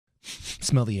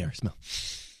Smell the air. Smell.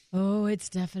 Oh, it's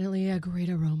definitely a great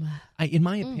aroma. In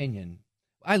my opinion,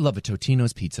 I love a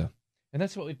Totino's pizza. And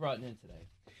that's what we brought in today.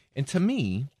 And to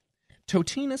me,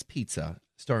 Totino's pizza,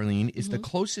 Starlene, is the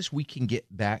closest we can get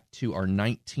back to our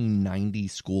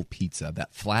 1990s school pizza,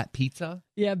 that flat pizza.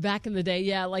 Yeah, back in the day.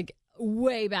 Yeah, like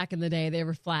way back in the day, they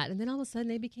were flat. And then all of a sudden,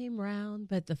 they became round.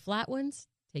 But the flat ones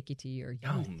take you to your youth.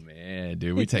 Oh, man,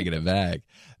 dude, we taking it back.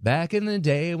 Back in the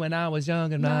day when I was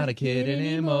young, I'm not a kid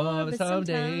anymore. But some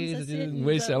days I just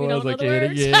wish I was a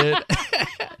kid again.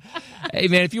 Hey,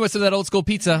 man, if you want some of that old school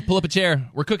pizza, pull up a chair.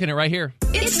 We're cooking it right here.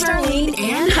 It's Starlene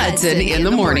and Hudson in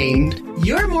the morning.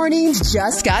 Your mornings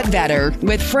just got better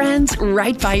with friends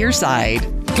right by your side.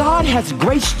 God has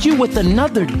graced you with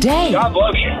another day. God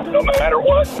loves you no matter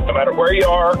what, no matter where you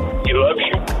are. He loves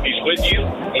you. He's with you.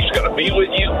 He's going to be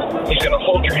with you. He's going to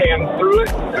hold your hand through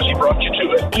it because he brought you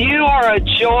to it. You are a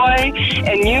joy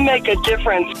and you make a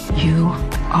difference. You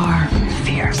are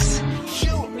fierce.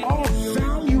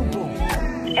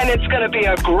 And it's going to be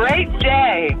a great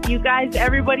day. You guys,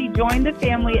 everybody join the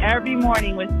family every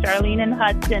morning with Starlene and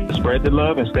Hudson. Spread the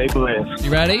love and stay blessed.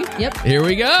 You ready? Yep. Here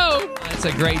we go. It's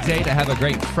a great day to have a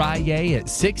great Friday at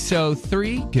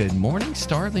 6:03. Good morning,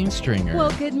 Starlene Stringer.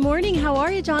 Well, good morning. How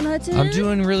are you, John Hudson? I'm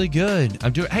doing really good.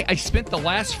 Hey, I spent the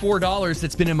last $4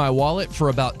 that's been in my wallet for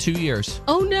about 2 years.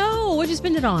 Oh, no. What'd you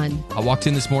spend it on? I walked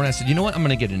in this morning. I said, you know what? I'm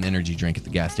going to get an energy drink at the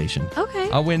gas station.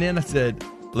 Okay. I went in. I said,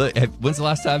 look, when's the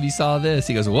last time you saw this?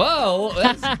 He goes, whoa, look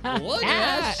at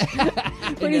that.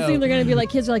 Pretty soon they're going to be like,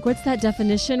 kids are like, what's that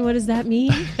definition? What does that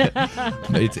mean?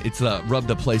 It's rubbed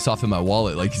the place off in my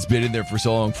wallet. Like, it's been in there for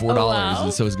so long, $4, wow.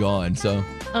 and so it's gone. So,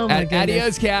 oh my goodness.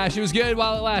 Adios, cash. It was good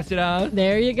while it lasted, huh?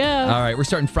 There you go. All right, we're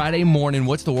starting Friday morning.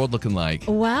 What's the world looking like?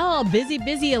 Well,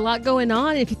 busy, a lot going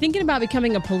on. If you're thinking about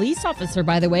becoming a police officer,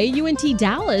 by the way, UNT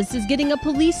Dallas is getting a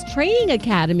police training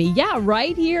academy. Yeah,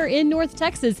 right here in North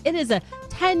Texas. It is a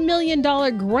 $10 million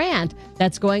grant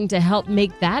that's going to help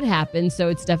make that happen. So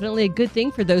it's definitely a good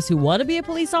thing for those who want to be a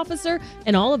police officer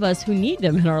and all of us who need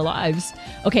them in our lives.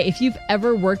 Okay, if you've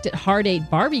ever worked at Hard 8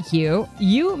 Barbecue,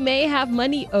 you may have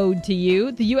money owed to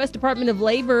you. The U.S. Department of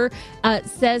Labor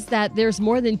says that there's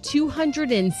more than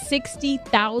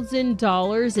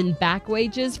 $260,000 in back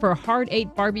wages for Hard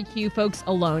 8 Barbecue folks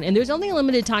alone. And there's only a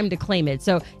limited time to claim it.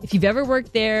 So if you've ever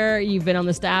worked there, you've been on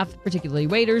the staff, particularly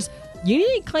waiters, you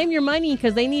need to claim your money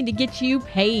because they need to get you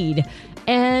paid.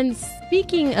 And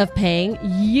speaking of paying,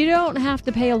 you don't have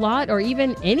to pay a lot or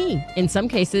even any in some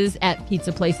cases at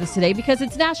pizza places today because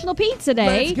it's National Pizza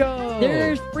Day. Let's go.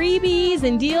 There's freebies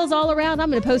and deals all around.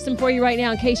 I'm going to post them for you right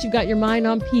now in case you've got your mind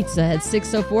on pizza at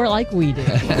 6:04 like we do.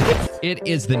 It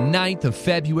is the 9th of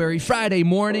February, Friday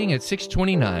morning at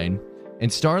 6:29. And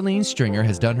Starlene Stringer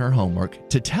has done her homework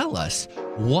to tell us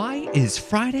why is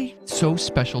Friday so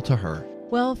special to her.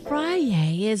 Well,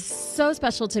 Friday is so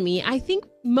special to me. I think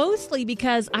mostly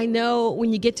because I know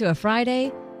when you get to a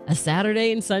Friday, a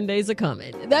Saturday and Sundays are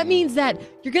coming. That means that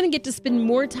you're going to get to spend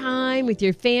more time with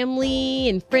your family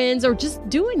and friends or just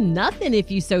doing nothing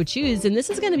if you so choose. And this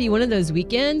is going to be one of those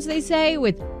weekends, they say,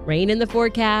 with rain in the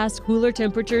forecast, cooler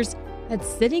temperatures, that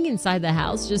sitting inside the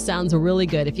house just sounds really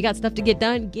good. If you got stuff to get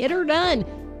done, get her done.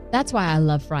 That's why I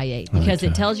love Friday, because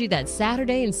it tells you that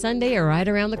Saturday and Sunday are right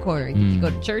around the corner. You can go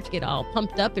to church, get all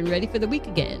pumped up and ready for the week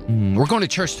again. We're going to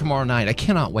church tomorrow night. I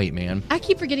cannot wait, man. I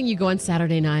keep forgetting you go on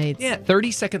Saturday nights. Yeah,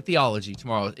 30-second theology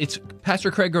tomorrow. It's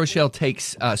Pastor Craig Rochelle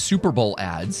takes Super Bowl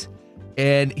ads,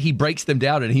 and he breaks them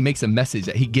down, and he makes a message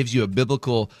that he gives you a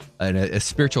biblical and a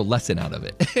spiritual lesson out of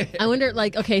it. I wonder,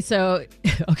 okay,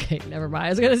 never mind. I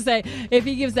was going to say, if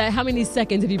he gives that, how many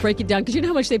seconds if you break it down? Because you know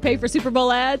how much they pay for Super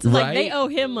Bowl ads? It's like they owe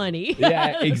him money.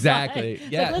 Yeah, exactly.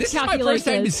 This is my first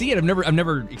time to see it. I've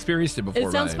never experienced it before.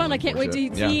 It sounds fun. I can't wait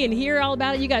to see and hear all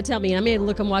about it. You got to tell me. I may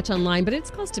look and watch online, but it's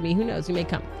close to me. Who knows? We may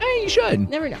come. Hey, you should.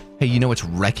 Never know. Hey, you know what's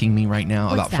wrecking me right now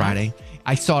What's about that? Friday?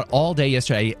 I saw it all day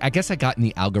yesterday. I guess I got in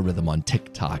the algorithm on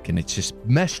TikTok, and it's just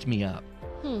messed me up.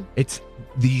 It's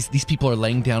these people are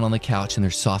laying down on the couch, and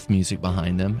there's soft music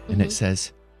behind them, and it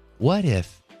says, what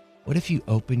if you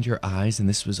opened your eyes and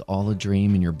this was all a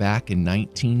dream, and you're back in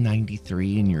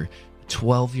 1993, and you're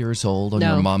 12 years old on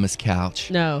your mama's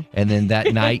couch. No. And then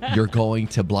that night, you're going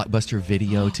to Blockbuster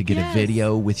Video to get a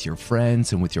video with your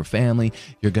friends and with your family.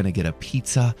 You're going to get a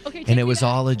pizza. And it was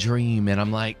all a dream. And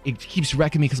I'm like, it keeps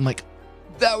wrecking me because I'm like,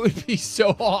 that would be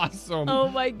so awesome. Oh,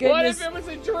 my goodness. What if it was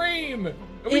a dream? And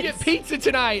we get pizza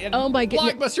tonight at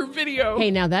Blockbuster Video. Hey,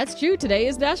 now that's true. Today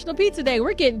is National Pizza Day.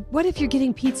 What if you're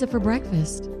getting pizza for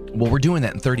breakfast? Well, we're doing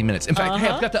that in 30 minutes. In fact, hey,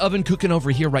 I've got the oven cooking over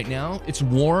here right now. It's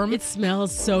warm. It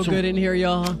smells so good in here,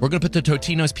 y'all. We're going to put the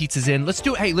Totino's pizzas in. Let's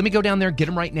do it. Hey, let me go down there, get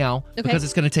them right now, because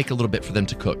it's going to take a little bit for them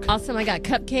to cook. Awesome. I got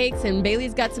cupcakes, and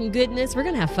Bailey's got some goodness. We're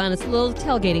going to have fun. It's a little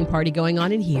tailgating party going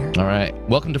on in here. All right.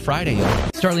 Welcome to Friday, y'all.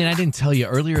 Starlene, I didn't tell you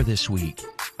earlier this week,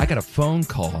 I got a phone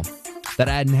call that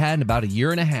I hadn't had in about a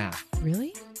year and a half.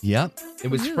 Really? Yep. It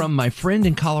was from my friend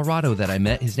in Colorado that I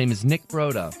met. His name is Nick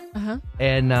Broda.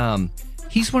 And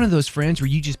he's one of those friends where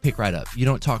you just pick right up. You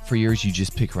don't talk for years. You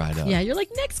just pick right up. Yeah, you're like,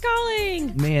 Nick's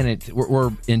calling. Man,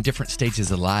 we're in different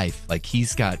stages of life. Like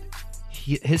his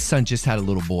son just had a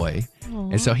little boy.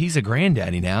 Aww. And so he's a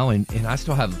granddaddy now. And I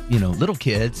still have, little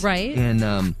kids. Right.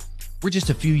 And we're just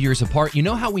a few years apart. You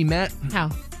know how we met? How?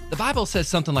 The Bible says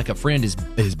something like a friend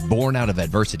is born out of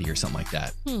adversity or something like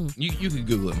that. You can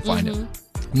Google it and find it.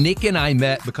 Nick and I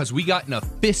met because we got in a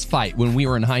fist fight when we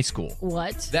were in high school.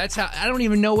 What? That's how, I don't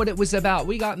even know what it was about.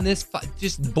 We got in this fight,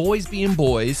 just boys being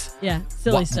boys. Yeah,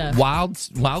 silly stuff.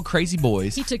 Wild, crazy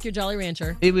boys. He took your Jolly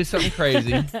Rancher. It was something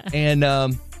crazy. And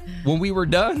when we were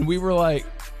done, we were like,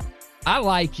 I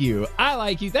like you. I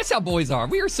like you. That's how boys are.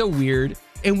 We are so weird.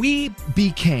 And we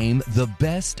became the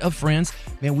best of friends.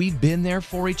 Man, we've been there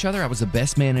for each other. I was the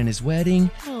best man in his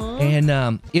wedding. Aww.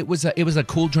 And it was a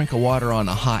cool drink of water on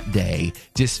a hot day.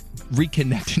 Just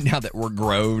reconnecting now that we're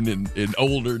grown and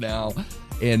older now.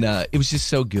 And it was just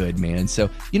so good, man. So,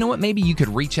 you know what? Maybe you could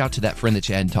reach out to that friend that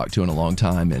you hadn't talked to in a long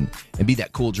time and be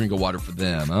that cool drink of water for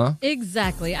them, huh?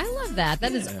 Exactly. I love that.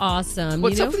 That is awesome.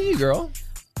 What's up with you, girl?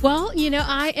 Well,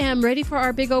 I am ready for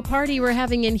our big old party we're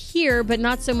having in here, but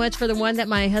not so much for the one that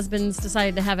my husband's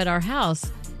decided to have at our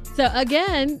house. So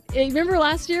again, remember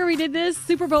last year we did this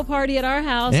Super Bowl party at our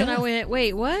house, and I went,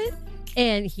 wait, what?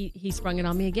 And he sprung it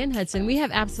on me again, Hudson. We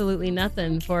have absolutely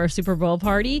nothing for a Super Bowl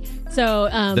party. So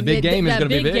the big game is going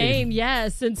to be big. Game,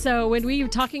 yes. And so when we were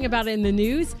talking about it in the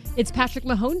news, it's Patrick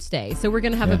Mahomes Day. So we're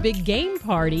going to have a big game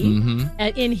party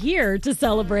in here to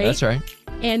celebrate. That's right.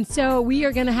 And so we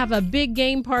are going to have a big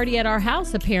game party at our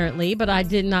house, apparently, but I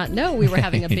did not know we were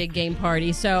having a big game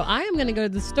party. So I am going to go to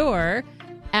the store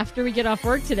after we get off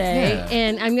work today,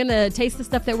 and I'm going to taste the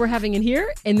stuff that we're having in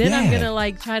here, and then I'm going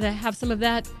to try to have some of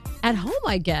that at home,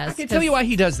 I guess. I can tell you why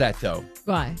he does that, though.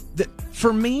 Why?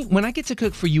 For me, when I get to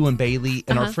cook for you and Bailey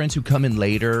and our friends who come in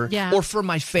later, or for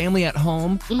my family at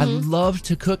home, I love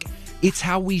to cook. It's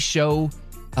how we show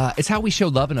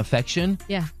love and affection.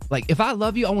 Yeah. Like, if I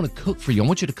love you, I want to cook for you. I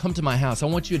want you to come to my house. I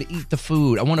want you to eat the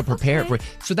food. I want to prepare it for you.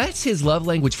 So that's his love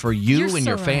language for you and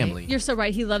your family. You're so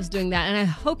right. He loves doing that. And I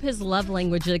hope his love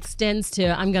language extends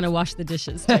to, I'm going to wash the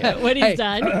dishes, too, when he's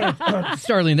done.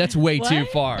 Starlene, that's way too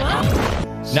far.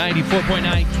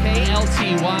 94.9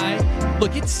 KLTY.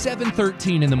 Look, it's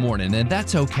 7:13 in the morning, and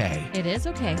that's okay. It is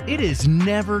okay. It is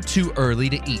never too early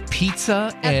to eat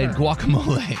pizza and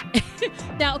guacamole.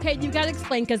 Now, okay, you've got to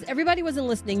explain, because everybody wasn't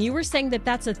listening. You were saying that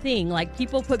that's a thing. Like,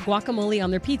 people put guacamole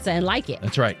on their pizza and like it.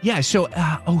 That's right. Yeah, so,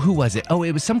 who was it? Oh,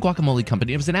 it was some guacamole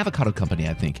company. It was an avocado company,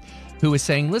 I think, who was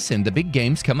saying, listen, the big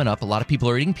game's coming up. A lot of people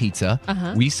are eating pizza.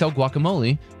 We sell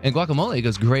guacamole, and guacamole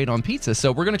goes great on pizza.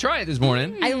 So we're going to try it this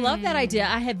morning. I love that idea.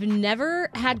 I have never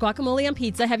had guacamole on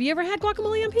pizza. Have you ever had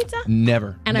guacamole on pizza?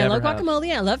 Never. And I love guacamole,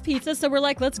 and I love pizza, so we're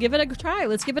like, let's give it a try.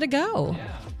 Let's give it a go. Yeah.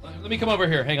 Let me come over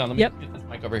here. Hang on. Let me get this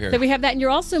mic over here. So we have that, and you're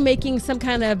also making some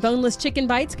kind of boneless chicken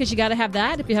bites, because you got to have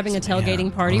that if you're having a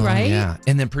tailgating party, right? Yeah.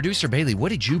 And then producer Bailey, what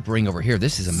did you bring over here?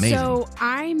 This is amazing. So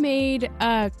I made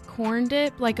a corn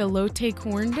dip, like a elote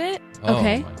corn dip.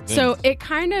 Okay. So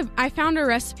I found a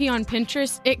recipe on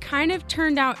Pinterest. It kind of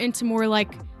turned out into more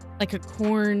like a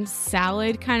corn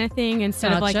salad kind of thing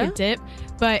instead of like a dip,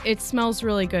 but it smells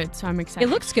really good, so I'm excited.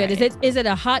 It looks good. Is it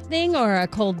a hot thing or a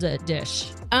cold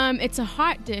dish? It's a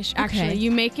hot dish, actually. Okay. You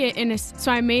make it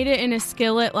so I made it in a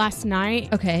skillet last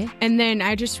night. Okay. And then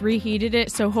I just reheated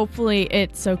it, so hopefully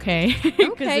it's okay.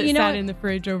 Because it sat in the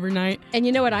fridge overnight. And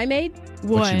you know what I made?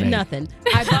 What you made? Nothing.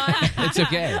 I bought. It's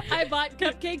okay. I bought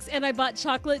cupcakes, and I bought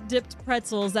chocolate dipped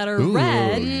pretzels that are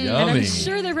red. Yummy. And I'm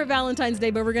sure they're for Valentine's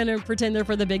Day, but we're going to pretend they're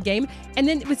for the big game. And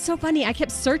then it was so funny. I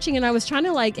kept searching, and I was trying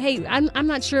to hey, I'm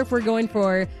not sure if we're going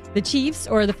for the Chiefs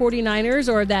or the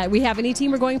 49ers, or that we have any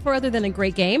team we're going for other than a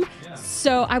great game. Yeah.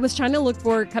 So I was trying to look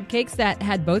for cupcakes that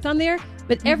had both on there.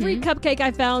 But every cupcake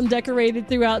I found decorated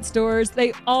throughout stores,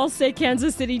 they all say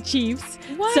Kansas City Chiefs.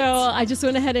 What? So I just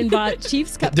went ahead and bought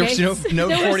Chiefs cupcakes. There's no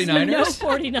 49ers? No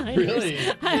 49ers. Really?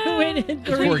 I went in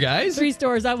poor guys? 3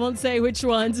 stores. I won't say which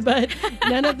ones, but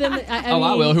none of them. I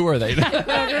will. Who are they?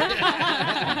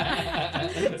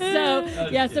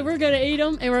 So we're going to eat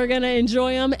them, and we're going to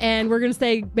enjoy them, and we're going to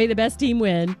say, may the best team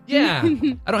win. Yeah.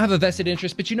 I don't have a vested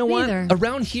interest, but you know what? Neither.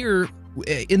 Around here,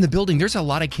 in the building, there's a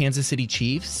lot of Kansas City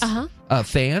Chiefs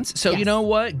fans. So you know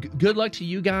what? Good luck to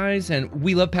you guys. And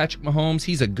we love Patrick Mahomes.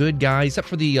 He's a good guy. He's up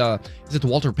for the is it the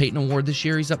Walter Payton Award this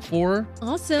year? He's up for.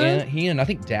 Awesome. And I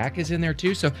think Dak is in there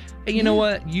too. So hey, you know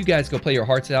what? You guys go play your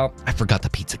hearts out. I forgot the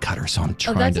pizza cutter, so I'm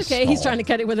trying to. That's okay. Stall. He's trying to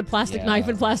cut it with a plastic knife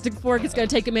and plastic fork. It's going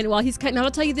to take a minute while he's cutting. Now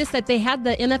I'll tell you this: that they had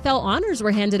the NFL honors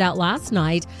were handed out last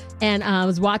night, and I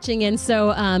was watching, and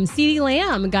so CeeDee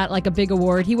Lamb got like a big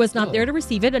award. He was not there to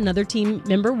receive it. Another team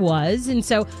member was, and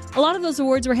so a lot of those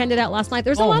awards were handed out last night.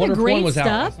 There's a lot of great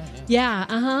stuff.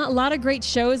 A lot of great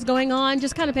shows going on.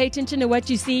 Just kind of pay attention to what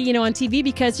you see, on TV,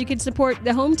 because you can support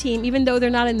the home team even though they're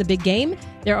not in the big game.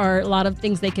 There are a lot of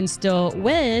things they can still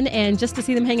win, and just to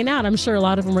see them hanging out, I'm sure a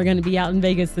lot of them are going to be out in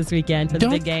Vegas this weekend for the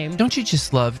big game. Don't you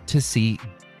just love to see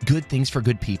good things for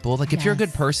good people? Like if you're a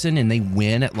good person and they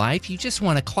win at life, you just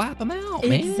want to clap them out,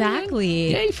 man.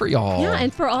 Exactly. Yay for y'all. Yeah,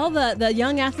 and for all the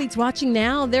young athletes watching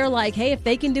now, they're like, hey, if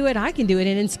they can do it, I can do it.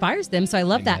 And it inspires them. So I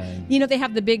love that. They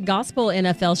have the big gospel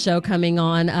NFL show coming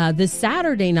on this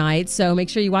Saturday night. So make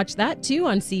sure you watch that too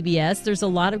on CBS. There's a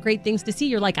lot of great things to see.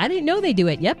 You're like, I didn't know they do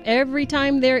it. Yep. Every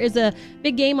time there is a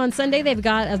big game on Sunday, they've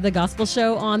got the gospel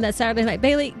show on that Saturday night.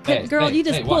 Bailey,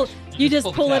 you just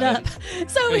pull it up.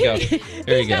 So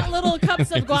he's got little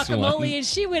cups of guacamole, and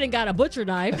she went and got a butcher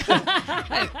knife.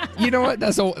 You know what?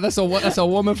 That's a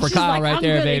woman for She's Kyle like, right I'm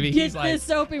there, gonna baby. Get this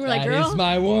soap, and we're like, girl, that is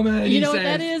my woman. You know what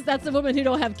that is? That's a woman who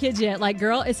don't have kids yet. Like,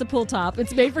 girl, it's a pull top.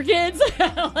 It's made for kids.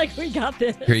 Like, we got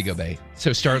this. Here you go, babe.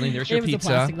 So, Starlene, there's your it was pizza.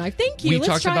 A plastic knife. Thank you. We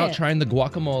talked about trying the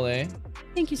guacamole.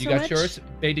 Thank you so much. You much. got yours?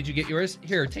 Babe, did you get yours?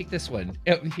 Here, take this one.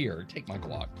 Here, take my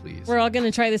guac, please. We're all going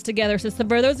to try this together. So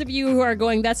for those of you who are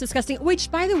going, that's disgusting.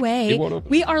 Which, by the way,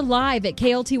 we are live at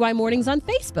KLTY Mornings on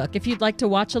Facebook. If you'd like to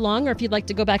watch along, or if you'd like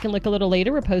to go back and look a little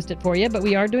later, we'll post it for you. But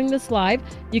we are doing this live.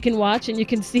 You can watch and you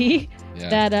can see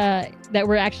that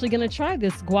we're actually going to try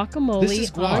this guacamole this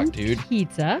is guac, on dude.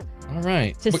 Pizza. All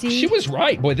right. She was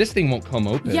right. Boy, this thing won't come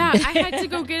open. Yeah, I had to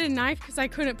go get a knife because I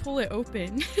couldn't pull it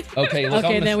open. Okay,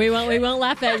 then we won't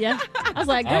laugh at you. I was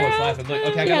like, girl, I was laughing. Look,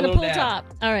 okay, I got a little pull dab. top.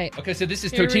 All right. Okay, so this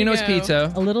is Totino's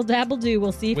Pizza. A little dab will do.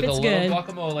 We'll see if it's good. With a little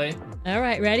guacamole. All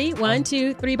right, ready? 1,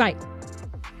 2, 3, bite.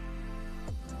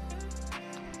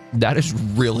 That is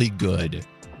really good.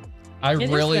 I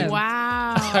really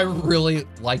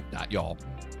like that, y'all.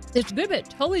 It's good, but it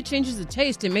totally changes the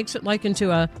taste. It makes it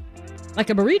into a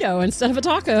burrito instead of a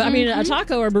taco. I mean, a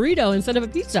taco or burrito instead of a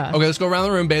pizza. Okay, let's go around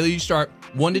the room. Bailey, you start.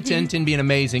 1 to 10, 10 being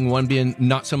amazing, 1 being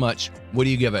not so much. What do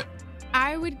you give it?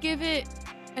 I would give it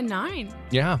a 9.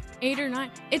 Yeah. 8 or 9.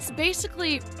 It's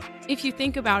basically, if you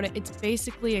think about it, it's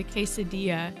basically a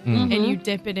quesadilla, and you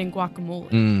dip it in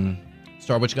guacamole.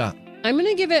 Star, what you got? I'm going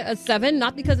to give it a 7,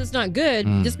 not because it's not good,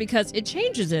 just because it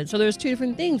changes it. So there's 2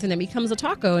 different things, and it becomes a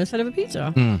taco instead of a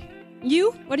pizza.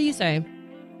 You? What do you say?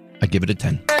 I give it a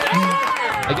 10.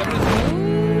 I give it a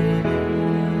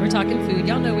 10. We're talking food.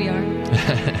 Y'all know we are.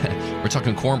 We're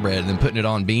talking cornbread and then putting it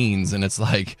on beans, and it's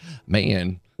like,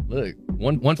 man, look,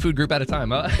 one food group at a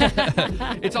time, huh?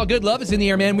 It's all good. Love is in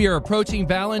the air, man. We are approaching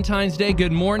Valentine's Day.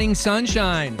 Good morning,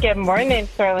 sunshine. Good morning,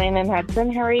 Starlene and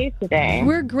Hudson. How are you today?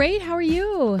 We're great. How are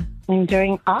you? I'm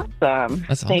doing awesome.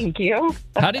 That's awesome. Thank you.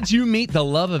 How did you meet the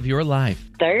love of your life?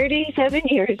 37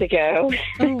 years ago.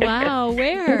 Oh, wow.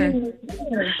 Where?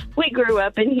 We grew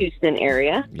up in Houston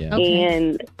area. Yeah. Okay.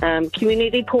 And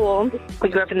community pool. We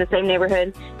grew up in the same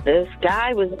neighborhood. This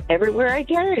guy was everywhere I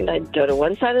turned. I'd go to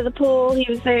one side of the pool, he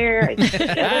was there. I'd go to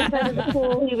the other side of the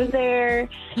pool, he was there.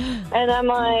 And I'm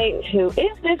like, who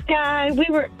is this guy?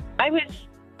 I was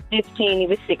 15, he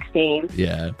was 16.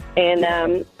 Yeah.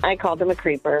 And I called him a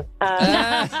creeper.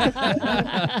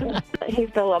 He's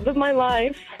the love of my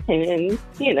life. And,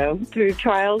 through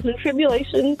trials and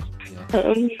tribulations.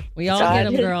 We all get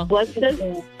them, girl. Blessed us.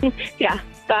 Yeah,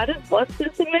 God has blessed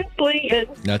us immensely. And,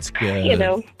 that's good.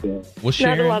 Well,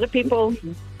 not a lot of people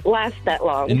last that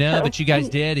long. No, but you guys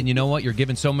did, and you know what? You're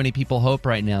giving so many people hope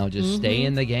right now. Just stay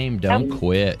in the game. Don't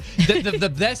quit.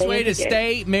 The best way to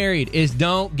stay married is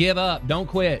don't give up. Don't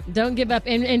quit. Don't give up.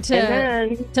 And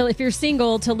to if you're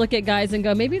single, to look at guys and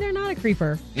go, maybe they're not a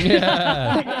creeper.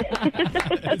 Yeah.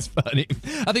 That's funny.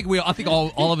 I think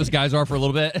all of us guys are for a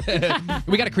little bit.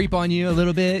 We got to creep on you a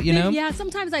little bit, Yeah,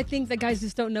 sometimes I think that guys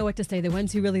just don't know what to say. The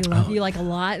ones who really love you a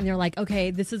lot, and they're like,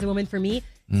 okay, this is a woman for me.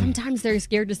 Sometimes they're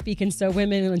scared to speak, and so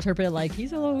women will interpret it like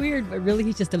he's a little weird, but really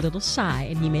he's just a little shy,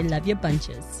 and he may love you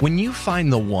bunches. When you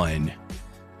find the one,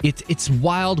 it's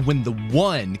wild when the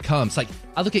one comes. Like,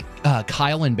 I look at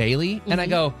Kyle and Bailey, and I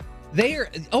go,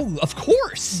 of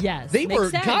course. Yes,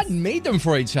 God made them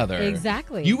for each other.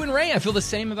 Exactly. You and Ray, I feel the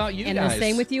same about you guys. And the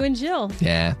same with you and Jill.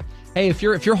 Yeah. Hey, if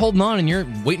you're holding on and you're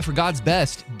waiting for God's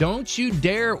best, don't you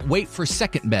dare wait for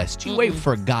second best. You wait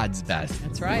for God's best.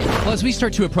 That's right. Well, as we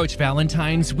start to approach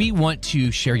Valentine's, we want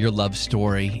to share your love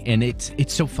story, and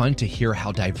it's so fun to hear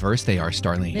how diverse they are,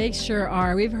 Starlene. They sure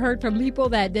are. We've heard from people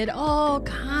that did all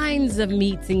kinds of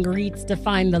meets and greets to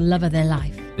find the love of their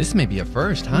life. This may be a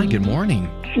first, huh? Good morning.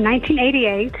 In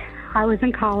 1988, I was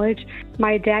in college.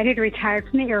 My dad had retired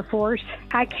from the Air Force.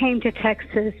 I came to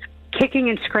Texas kicking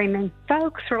and screaming.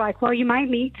 Folks were like, well, you might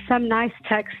meet some nice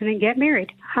Texan and get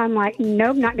married. I'm like,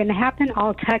 nope, not going to happen.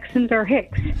 All Texans are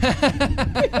hicks.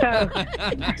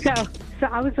 So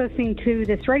I was listening to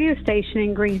this radio station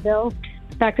in Greenville.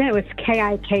 Back then it was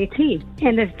KIKT.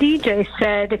 And this DJ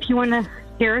said, if you want to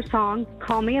hear a song,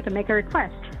 call me up and make a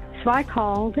request. So I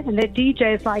called, and the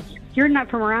DJ's like, you're not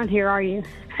from around here, are you?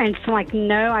 And so I'm like,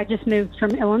 no, I just moved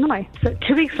from Illinois. So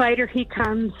 2 weeks later, he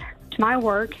comes to my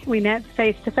work. We met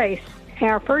face to face.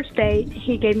 Our first date,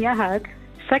 he gave me a hug.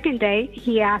 Second date,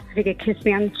 he asked if he could kiss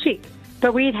me on the cheek.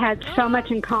 But we had so much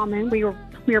in common. We were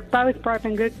both brought up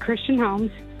in good Christian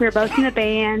homes. We were both in a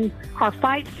band. Our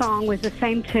fight song was the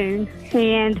same tune.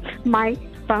 And my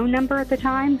phone number at the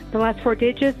time, the last 4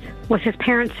 digits, was his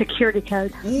parents' security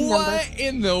code. What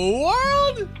in the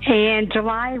world? And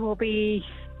July will be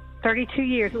 32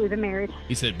 years that we've been married.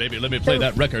 He said, baby, let me play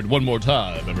that record one more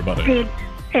time, everybody.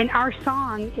 And our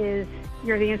song is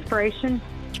You're the Inspiration.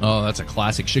 Oh, that's a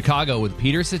classic. Chicago with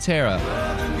Peter Cetera.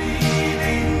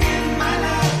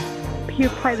 You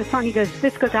play the song, he goes,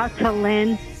 this goes out to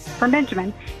Lynn from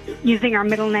Benjamin, using our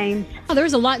middle names. Oh, there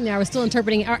was a lot in there. I was still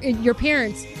interpreting. Your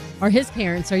parents, or his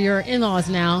parents, or your in-laws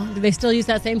now, do they still use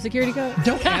that same security code?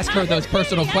 Don't ask her those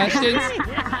personal questions.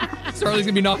 Starlene's going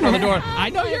to be knocking on the door. I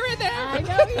know you're in there. I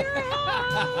know you're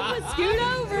home. Scoot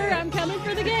over. I'm coming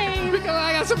for the game.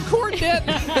 I got some corn dip.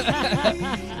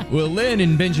 Well, Lynn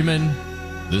and Benjamin,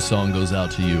 this song goes out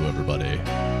to you, everybody.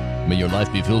 May your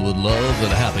life be filled with love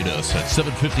and happiness at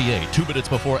 7:58, 2 minutes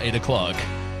before 8 o'clock.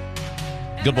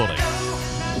 Good morning.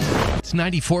 It's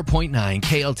 94.9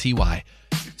 KLTY.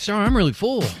 Star, I'm really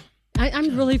full.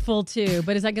 I'm really full too,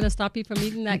 but is that going to stop you from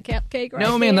eating that cupcake right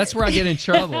No, man, there? that's where I get in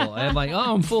trouble. I'm like,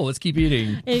 oh, I'm full. Let's keep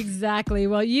eating. Exactly.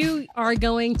 Well, you are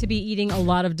going to be eating a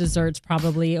lot of desserts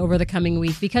probably over the coming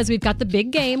week because we've got the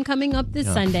big game coming up this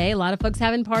Sunday. A lot of folks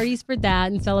having parties for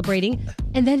that and celebrating.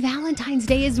 And then Valentine's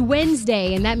Day is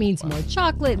Wednesday, and that means more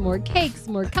chocolate, more cakes,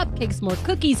 more cupcakes, more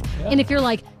cookies. And if you're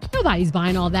like, nobody's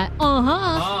buying all that,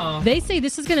 they say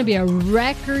this is going to be a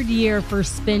record year for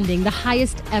spending, the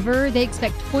highest ever. They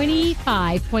expect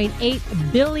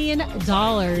 $25.8 billion.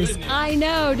 I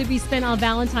know, to be spent on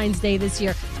Valentine's Day this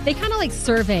year. They kind of like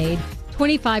surveyed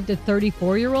 25 to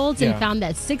 34-year-olds and found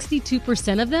that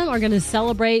 62% of them are going to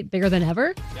celebrate bigger than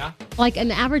ever. Yeah. Like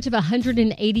an average of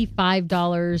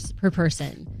 $185 per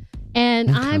person.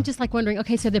 And I'm just like wondering,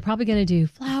 okay, so they're probably going to do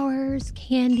flowers,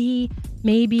 candy,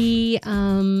 maybe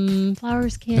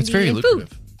flowers, candy, That's very and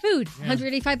lucrative. Food,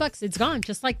 $185. It's gone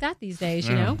just like that these days,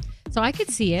 you know? So I could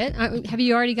see it. Have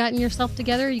you already gotten yourself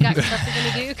together? You got yourself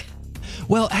to do?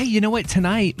 Well, hey, you know what?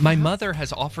 Tonight, my mother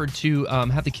has offered to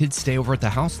have the kids stay over at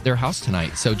their house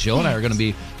tonight. So Jill and I are going to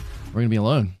be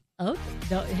alone. Oh,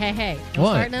 hey.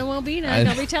 What? Start none, won't be none.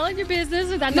 Don't be telling your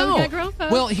business. I know you got grown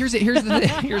folks. Well, here's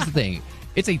the thing.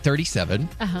 It's 8:37,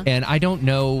 and I don't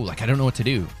know what to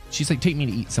do. She's like, take me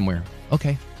to eat somewhere.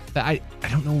 Okay. But I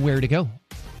don't know where to go.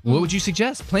 What would you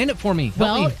suggest? Plan it for me.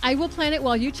 Help me. I will plan it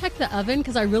while you check the oven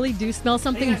because I really do smell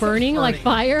something burning like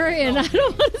fire, and I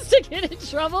don't want us to get in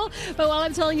trouble. But while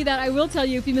I'm telling you that, I will tell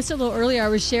you, if you missed it a little earlier, I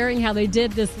was sharing how they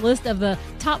did this list of the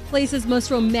top places, most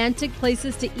romantic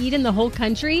places to eat in the whole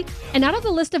country. And out of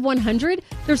the list of 100,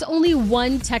 there's only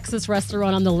one Texas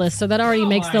restaurant on the list. So that already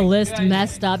makes the list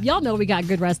messed up. Y'all know we got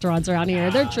good restaurants around here.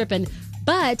 They're tripping.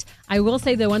 But I will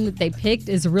say the one that they picked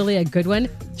is really a good one.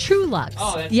 True Lux.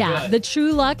 Oh, that's good. The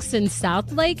True Lux in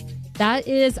South Lake. That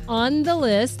is on the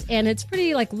list, and it's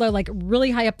pretty like low, like really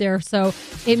high up there. So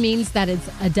it means that it's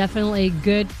a definitely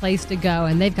good place to go.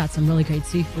 And they've got some really great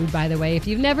seafood, by the way, if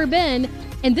you've never been.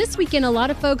 And this weekend, a lot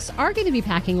of folks are going to be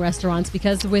packing restaurants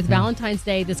because with Valentine's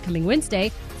Day this coming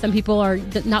Wednesday, some people are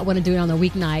not want to do it on the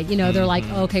weeknight. You know, they're like,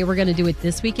 okay, we're going to do it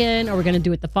this weekend or we're going to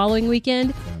do it the following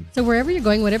weekend. So wherever you're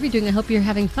going, whatever you're doing, I hope you're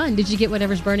having fun. Did you get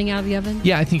whatever's burning out of the oven?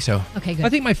 Yeah, I think so. Okay, good. I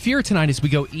think my fear tonight is we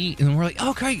go eat and we're like,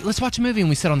 oh, great, let's watch a movie. And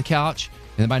we sit on the couch.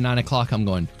 And then by 9 o'clock, I'm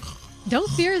going, Don't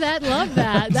fear that, love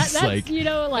that. That's like, you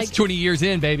know, like it's 20 years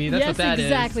in, baby. That's what that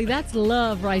exactly. That's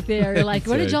love right there. You're like,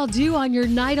 what did y'all do on your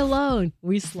night alone?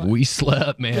 We slept. We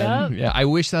slept, man. Yep. Yeah, I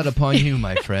wish that upon you,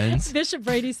 my friends. Bishop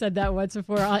Brady said that once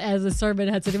before as a sermon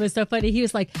had said. It was so funny. He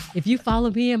was like, if you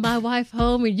follow me and my wife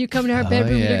home and you come to our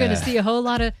bedroom, you're going to see a whole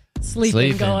lot of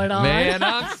sleeping going on. Man,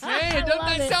 I'm saying, don't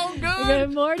that sound good?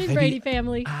 Good morning, Brady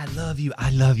family. I love you. I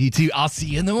love you too. I'll see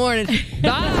you in the morning.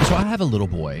 Bye. So I have a little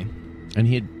boy, and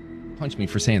he had punched me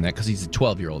for saying that because he's a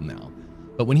 12-year-old now.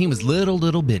 But when he was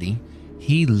little bitty,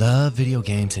 he loved video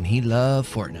games and he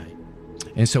loved Fortnite.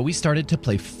 And so we started to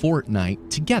play Fortnite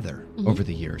together over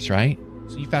the years, right?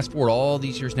 So you fast forward all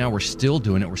these years now, we're still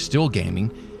doing it. We're still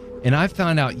gaming. And I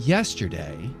found out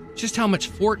yesterday just how much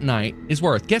Fortnite is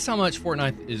worth. Guess how much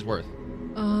Fortnite is worth?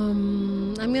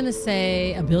 I'm going to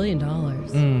say $1 billion.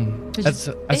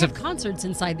 They have concerts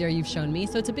inside there you've shown me,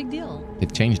 so it's a big deal.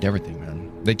 They've changed everything,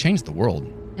 man. They changed the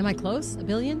world. Am I close? $1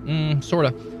 billion? Sort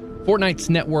of. Fortnite's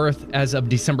net worth as of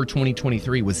December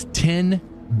 2023 was $10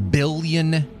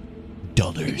 billion.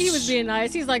 He was being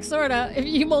nice. He's like, sort of. If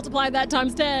you multiply that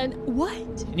times 10,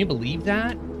 what? Can you believe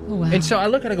that? Oh, wow. And so I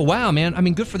look at it and go, wow, man. I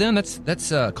mean, good for them.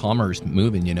 That's commerce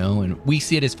moving, you know? And we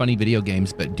see it as funny video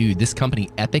games. But, dude, this company,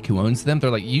 Epic, who owns them,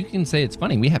 they're like, you can say it's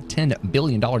funny. We have $10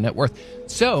 billion net worth.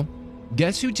 So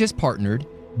guess who just partnered,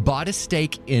 bought a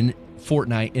stake in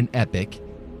Fortnite and Epic,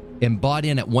 and bought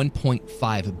in at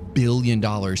 $1.5 billion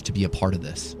to be a part of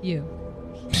this? You.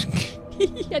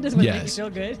 I just want to make you feel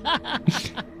good.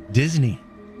 Disney.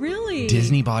 Really?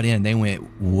 Disney bought in. They went,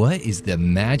 what is the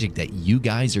magic that you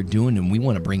guys are doing? And we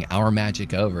want to bring our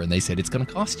magic over. And they said, it's going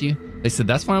to cost you. They said,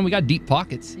 that's fine. We got deep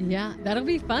pockets. Yeah, that'll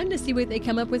be fun to see what they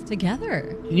come up with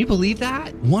together. Can you believe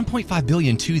that? $1.5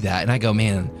 billion to that. And I go,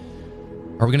 man,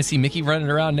 are we going to see Mickey running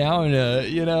around now in a,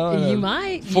 you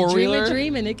might. four-wheeler? You dream a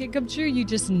dream and it could come true. You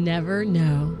just never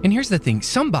know. And here's the thing.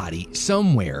 Somebody,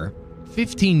 somewhere,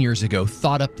 15 years ago,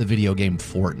 thought up the video game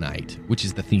Fortnite, which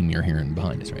is the theme you're hearing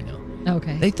behind us right now.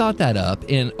 Okay. They thought that up,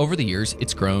 and over the years,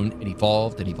 it's grown and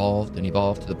evolved and evolved and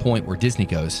evolved to the point where Disney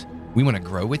goes, we want to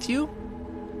grow with you?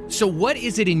 So what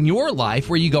is it in your life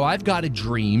where you go, I've got a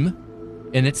dream,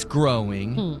 and it's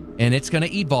growing, and it's going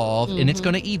to evolve, and it's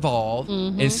going to evolve,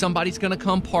 and somebody's going to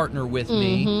come partner with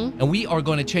me, and we are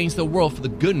going to change the world for the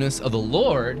goodness of the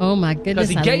Lord. Oh, my goodness.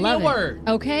 Because he gave me a word.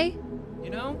 Okay. You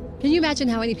know? Can you imagine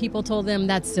how many people told them,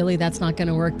 that's silly, that's not going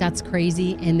to work, that's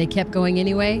crazy, and they kept going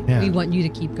anyway? Yeah. We want you to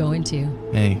keep going too.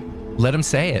 Hey, let them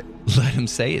say it. Let them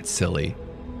say it's silly.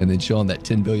 And then show them that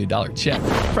 $10 billion check.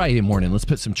 Friday morning, let's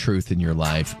put some truth in your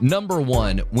life. Number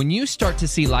one, when you start to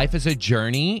see life as a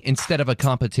journey instead of a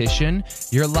competition,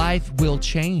 your life will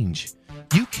change.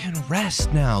 You can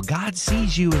rest now. God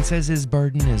sees you and says his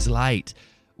burden is light.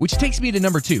 Which takes me to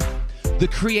number two. The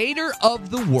creator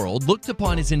of the world looked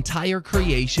upon his entire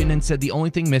creation and said the only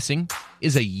thing missing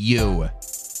is a you.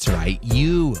 That's right.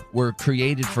 You were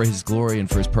created for his glory and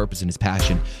for his purpose and his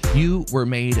passion. You were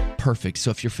made perfect. So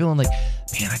if you're feeling like,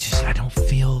 man, I don't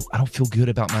feel good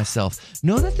about myself,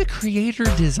 know that the creator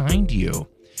designed you.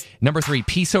 Number three,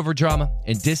 peace over drama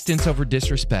and distance over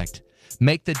disrespect.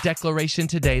 Make the declaration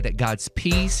today that God's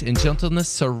peace and gentleness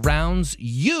surrounds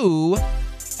you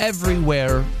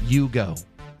everywhere you go.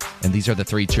 And these are the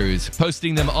three truths.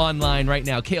 Posting them online right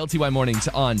now. KLTY Mornings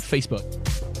on Facebook.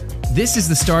 This is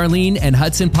the Starlene and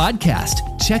Hudson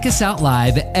podcast. Check us out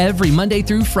live every Monday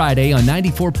through Friday on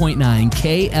 94.9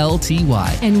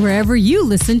 KLTY. And wherever you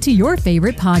listen to your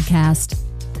favorite podcast.